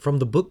From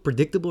the book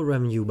Predictable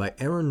Revenue by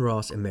Aaron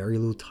Ross and Mary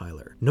Lou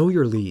Tyler. Know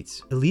your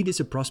leads. A lead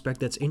is a prospect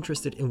that's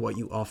interested in what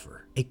you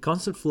offer. A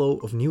constant flow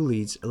of new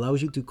leads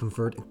allows you to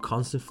convert a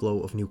constant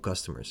flow of new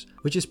customers,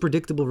 which is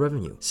predictable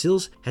revenue.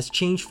 Sales has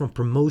changed from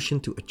promotion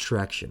to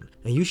attraction,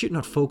 and you should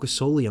not focus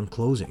solely on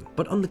closing,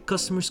 but on the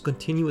customer's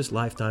continuous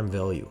lifetime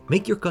value.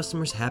 Make your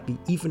customers happy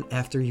even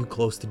after you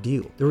close the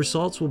deal. The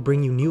results will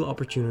bring you new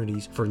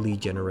opportunities for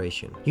lead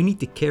generation. You need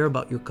to care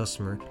about your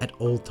customer at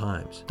all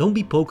times. Don't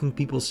be poking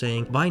people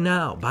saying, buy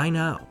now.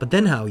 But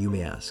then how, you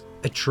may ask?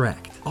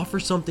 Attract. Offer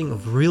something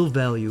of real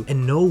value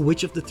and know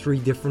which of the 3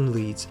 different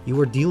leads you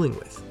are dealing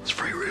with. It's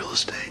free real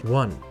estate.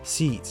 1.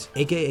 Seeds,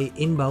 aka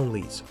inbound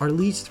leads, are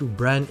leads through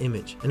brand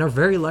image and are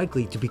very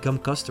likely to become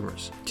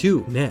customers.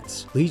 2.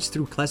 Nets, leads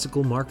through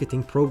classical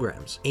marketing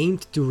programs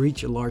aimed to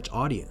reach a large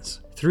audience.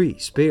 3.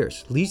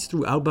 Spares, leads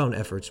through outbound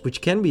efforts,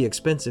 which can be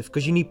expensive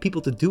because you need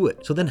people to do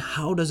it. So then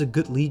how does a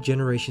good lead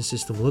generation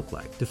system look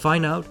like? To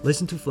find out,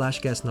 listen to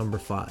Flashcast number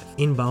 5,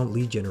 Inbound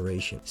Lead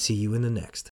Generation. See you in the next.